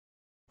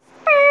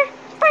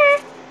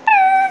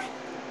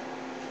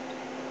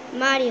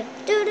Mario.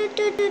 Do do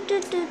do do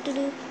do do do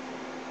do.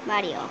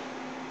 Mario.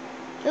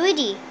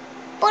 Luigi.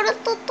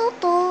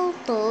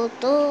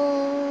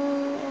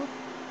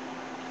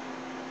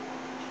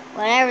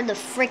 Whatever the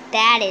frick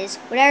that is.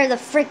 Whatever the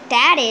frick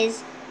that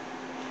is.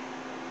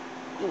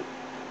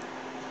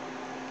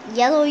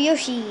 Yellow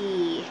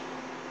Yoshi.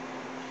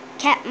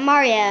 Cat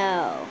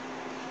Mario.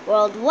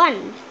 World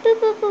 1. Boop,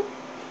 boop, boop.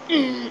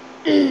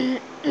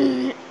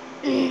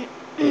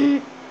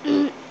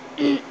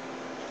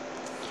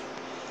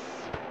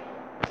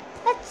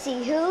 Let's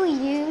see who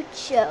you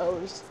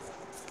chose.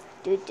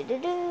 Do do do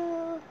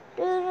do.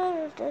 Do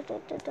do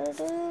do do do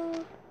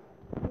do.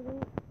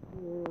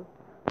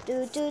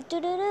 Do do do do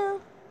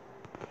do.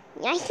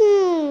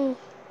 Yahoo!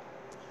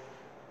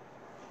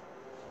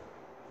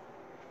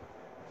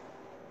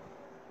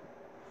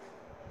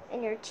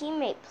 And your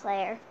teammate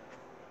player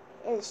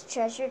is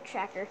Treasure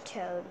Tracker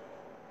Toad.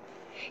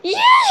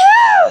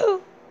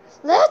 Yahoo!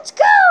 Let's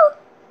go!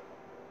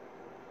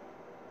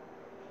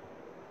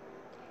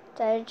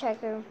 Treasure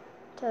Tracker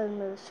Toad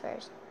moves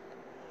first.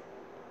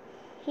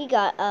 He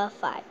got a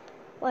 5.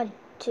 1,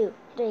 2,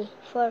 3,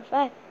 4,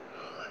 5.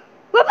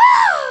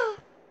 Whoopah!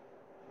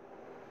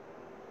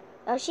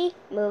 Yoshi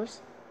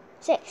moves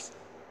 6.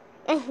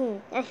 Yahoo!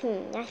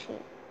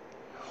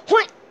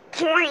 What?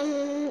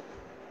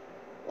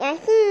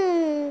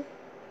 Yahoo!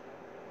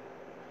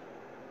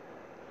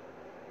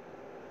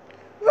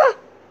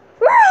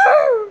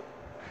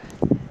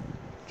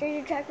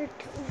 Treasure Tracker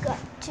got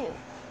 2.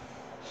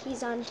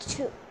 He's on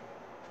 2.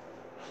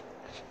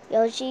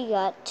 Yoshi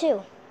got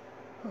 2.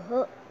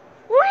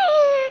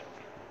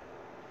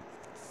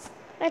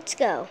 Let's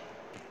go.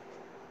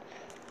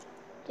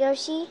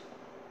 Yoshi,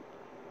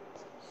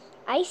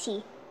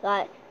 Icy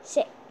got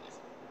 6.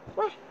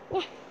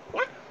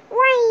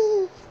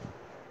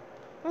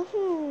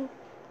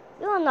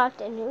 You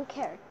unlocked a new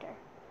character.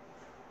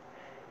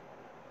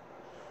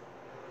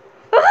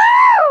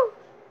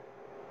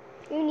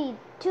 You need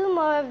 2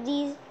 more of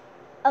these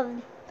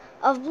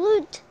of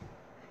loot.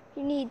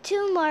 You need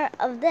 2 more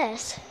of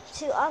this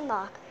to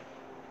unlock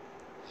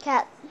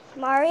Cat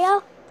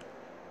Mario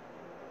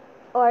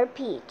or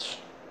Peach.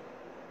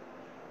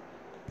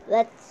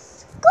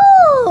 Let's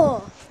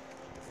go!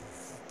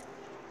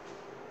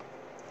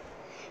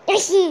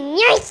 Yoshi!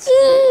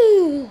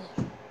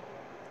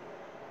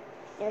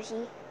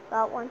 Yoshi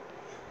got 1.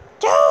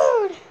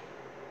 Toad!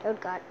 Toad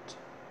got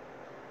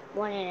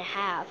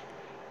 1.5.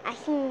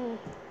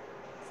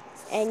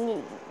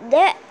 And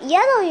the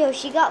yellow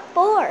Yoshi got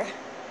 4.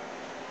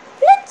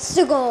 Let's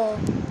go!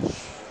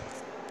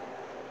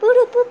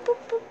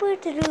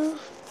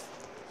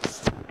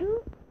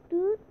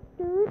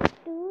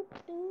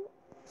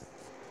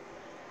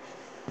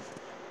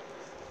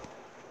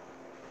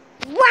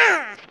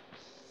 Wah!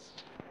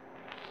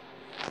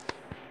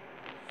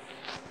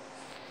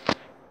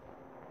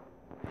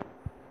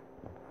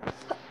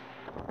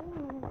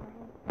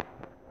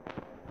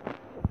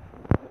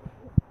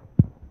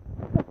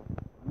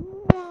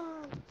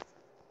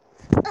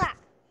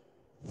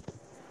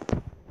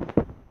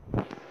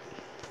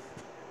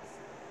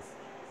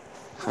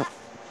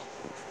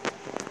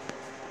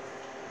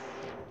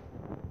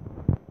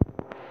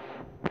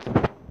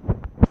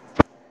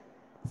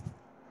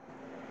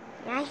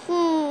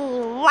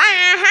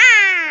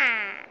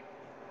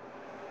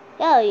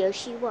 Yellow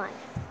Yoshi won.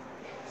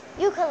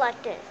 You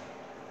collected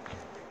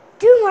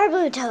 2 more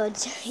blue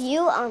toads.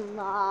 You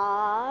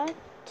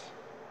unlocked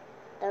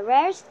the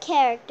rarest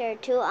character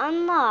to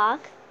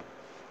unlock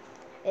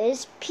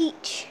is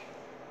Peach.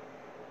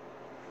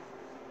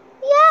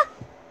 Yeah,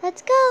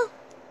 let's go.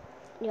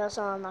 You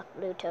also unlock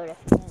blue toad if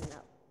you didn't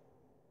know.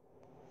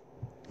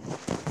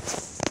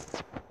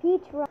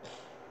 Peach run.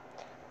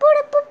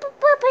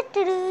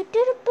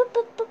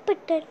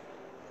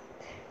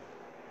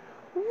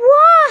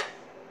 What?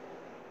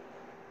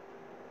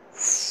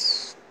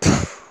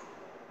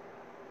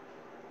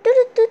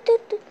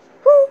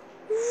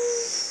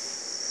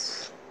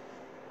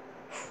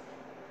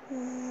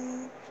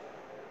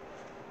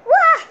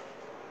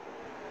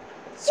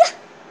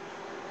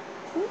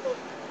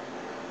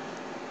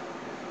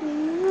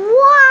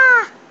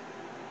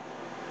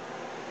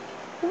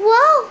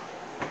 Whoa!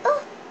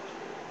 Oh.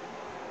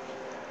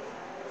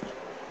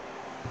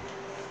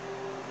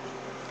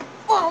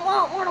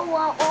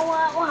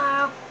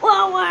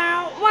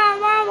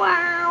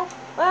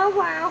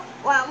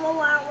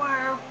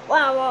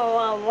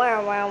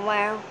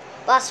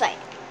 Boss fight.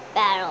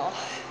 Battle.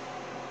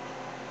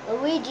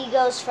 Luigi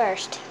goes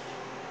first.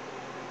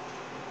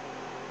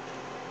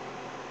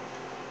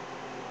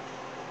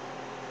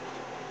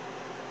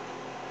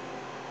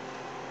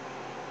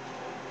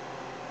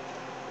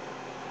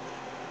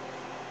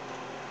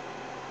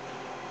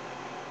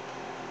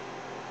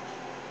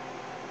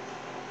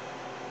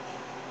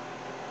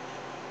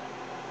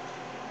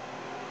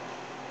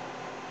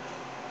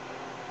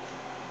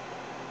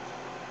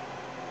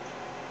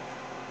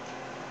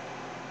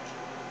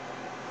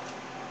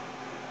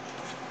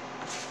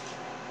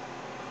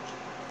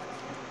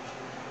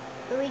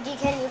 Luigi,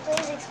 can you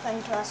please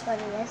explain to us what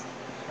it is?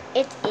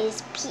 It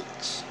is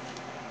Peach.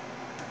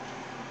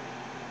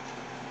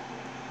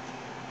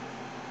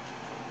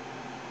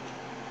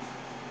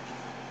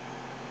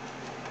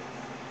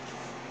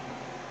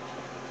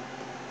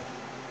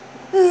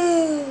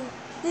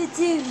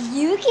 too.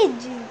 You can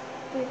do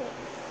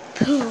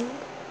boom.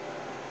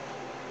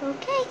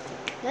 Okay,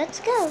 let's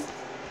go.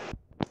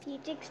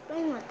 Peach,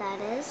 explain what that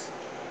is.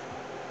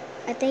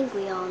 I think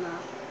we all know.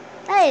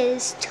 That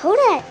is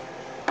Toadette.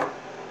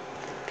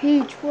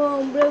 Peach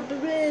one, blah, blah,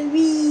 blah,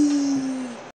 wee.